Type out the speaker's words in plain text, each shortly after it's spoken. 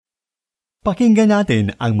Pakinggan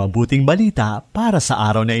natin ang mabuting balita para sa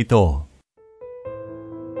araw na ito.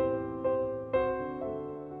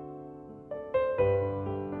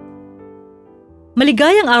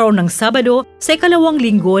 Maligayang araw ng Sabado sa ikalawang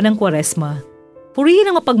linggo ng Kwaresma. Purihin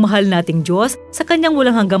ang mapagmahal nating Diyos sa kanyang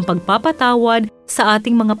walang hanggang pagpapatawad sa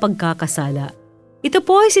ating mga pagkakasala. Ito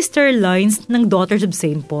po ay Sister Lines ng Daughters of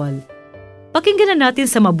St. Paul. Pakinggan na natin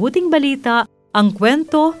sa mabuting balita ang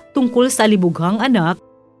kwento tungkol sa alibughang anak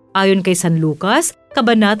ayon kay San Lucas,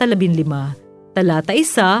 Kabanata 15, talata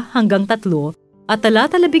 1 hanggang 3 at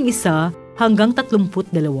talata 11 hanggang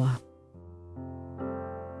 32.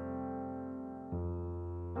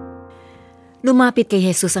 Lumapit kay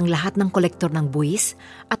Jesus ang lahat ng kolektor ng buwis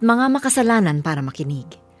at mga makasalanan para makinig.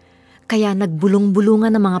 Kaya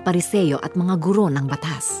nagbulong-bulungan ng mga Pariseo at mga guro ng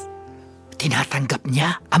batas. Tinatanggap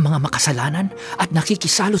niya ang mga makasalanan at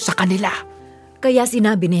nakikisalo sa kanila. Kaya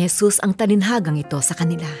sinabi ni Jesus ang talinhagang ito sa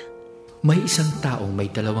kanila. May isang taong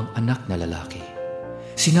may 2 anak na lalaki.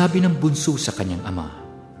 Sinabi ng bunso sa kanyang ama,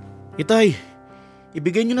 Itay,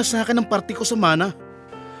 ibigay niyo na sa akin ang parte ko sa mana.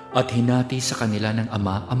 At hinati sa kanila ng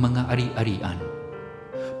ama ang mga ari-arian.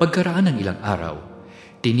 Pagkaraan ng ilang araw,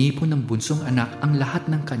 tinipon ng bunsong anak ang lahat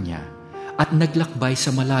ng kanya at naglakbay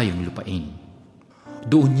sa malayong lupain.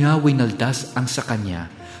 Doon niya winaldas ang sa kanya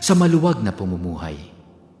sa maluwag na pamumuhay.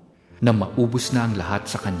 Nang maubos na ang lahat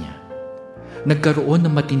sa kanya, nagkaroon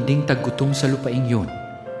ng matinding taggutom sa lupaing yun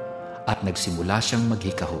at nagsimula siyang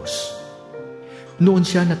maghikahos. Noon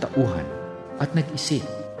siya natauhan at nag-isip,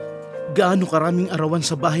 Gaano karaming arawan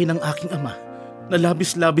sa bahay ng aking ama na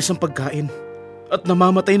labis-labis ang pagkain at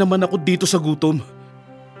namamatay naman ako dito sa gutom.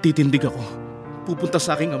 Titindig ako, pupunta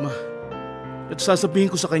sa aking ama at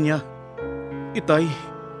sasabihin ko sa kanya, Itay,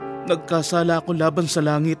 nagkasala ako laban sa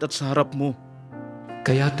langit at sa harap mo.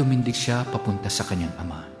 Kaya tumindig siya papunta sa kanyang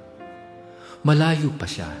ama. Malayo pa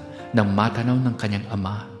siya nang matanaw ng kanyang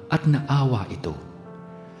ama at naawa ito.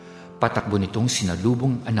 Patakbo nitong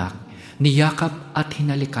sinalubong ang anak, niyakap at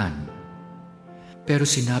hinalikan. Pero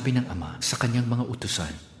sinabi ng ama sa kanyang mga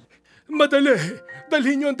utusan, Madali,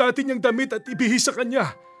 dalhin niyo ang dati niyang damit at ibihis sa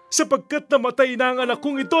kanya, sapagkat namatay na ang anak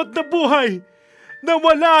kong ito at nabuhay,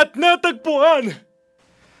 nawala at natagpuan.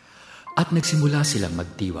 At nagsimula silang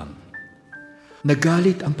magdiwang.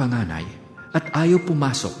 Nagalit ang panganay at ayaw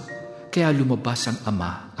pumasok, kaya lumabas ang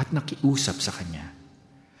ama at nakiusap sa kanya.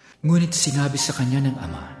 Ngunit sinabi sa kanya ng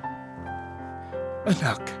ama,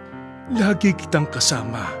 Anak, lagi kitang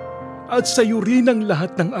kasama at sa'yo rin ang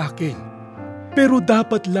lahat ng akin. Pero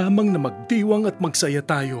dapat lamang na magdiwang at magsaya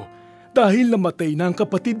tayo dahil namatay na ang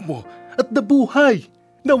kapatid mo at nabuhay,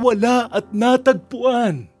 nawala at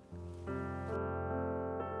natagpuan.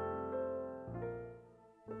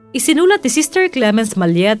 Isinulat ni Sister Clemence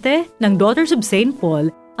Maliete ng Daughters of St.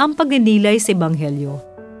 Paul ang pagninilay sa Ebanghelyo.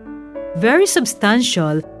 Very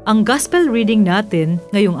substantial ang gospel reading natin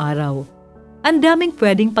ngayong araw. Ang daming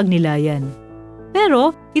pwedeng pagnilayan.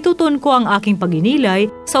 Pero itutuon ko ang aking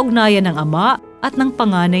pagninilay sa ugnayan ng ama at ng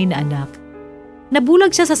panganay na anak.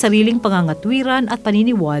 Nabulag siya sa sariling pangangatwiran at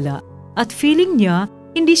paniniwala at feeling niya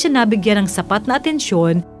hindi siya nabigyan ng sapat na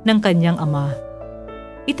atensyon ng kanyang ama.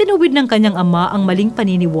 Itinuwid ng kanyang ama ang maling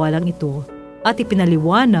paniniwalang ito at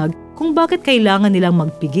ipinaliwanag kung bakit kailangan nilang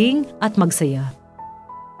magpiging at magsaya.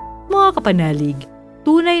 Mga kapanalig,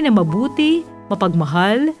 tunay na mabuti,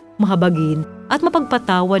 mapagmahal, mahabagin at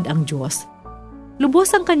mapagpatawad ang Diyos.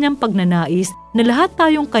 Lubos ang kanyang pagnanais na lahat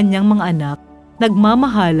tayong kanyang mga anak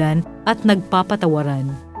nagmamahalan at nagpapatawaran.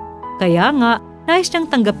 Kaya nga, nais niyang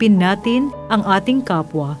tanggapin natin ang ating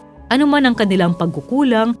kapwa, anuman ang kanilang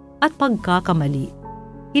pagkukulang at pagkakamali.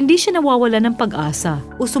 Hindi siya nawawala ng pag-asa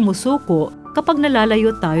o sumusuko kapag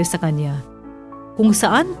nalalayo tayo sa Kanya. Kung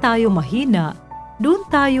saan tayo mahina, doon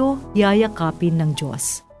tayo yayakapin ng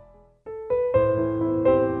Diyos.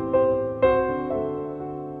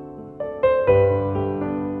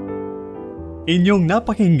 Inyong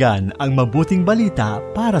napakinggan ang mabuting balita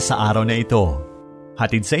para sa araw na ito.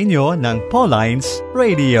 Hatid sa inyo ng Paulines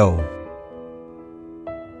Radio.